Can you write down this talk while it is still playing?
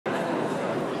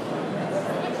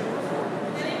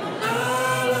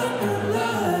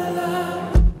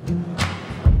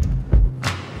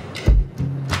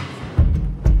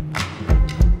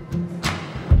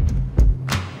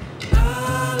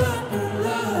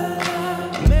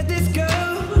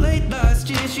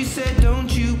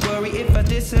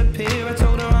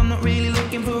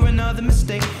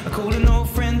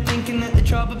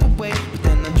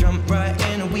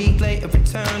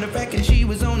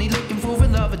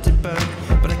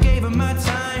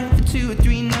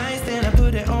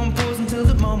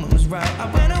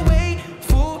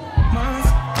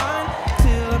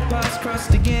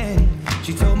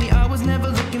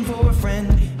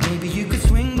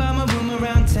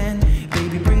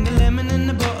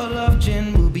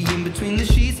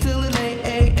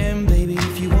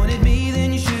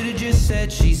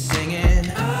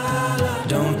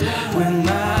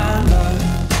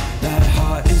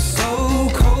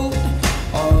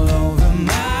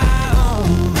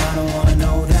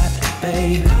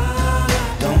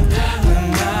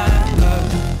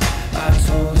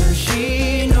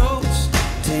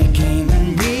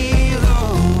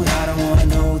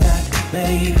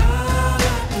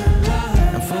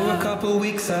couple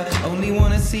weeks. I only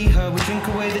wanna see her. We drink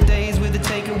away the days with a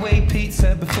takeaway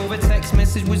pizza. Before a text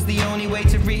message was the only way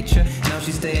to reach her. Now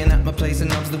she's staying at my place and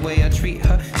loves the way I treat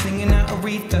her. Singing out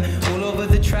Aretha all over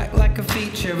the track like a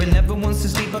feature. And never wants to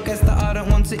sleep, I guess that I don't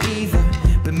want to either.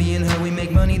 But me and her, we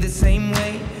make money the same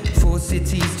way. 4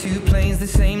 cities, 2 planes the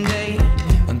same day.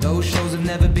 And those shows have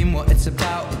never been what it's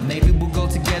about. Maybe we'll go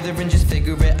together and just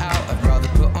figure it out. I'd rather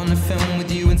put on a film with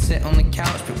you and sit on the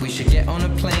couch. But we should get on a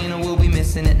plane or we'll be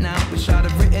missing it now. Wish I'd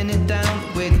have written it down,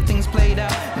 the way that things played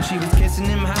out. When she was kissing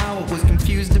him, how I was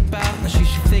confused about. Now she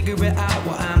should figure it out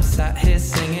while I'm sat here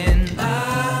singing.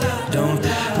 Don't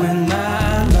win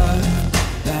my love,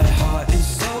 that heart is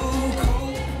so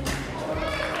cold.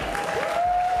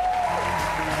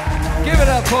 Give it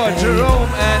up for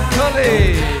Jérôme and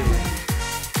Coleen.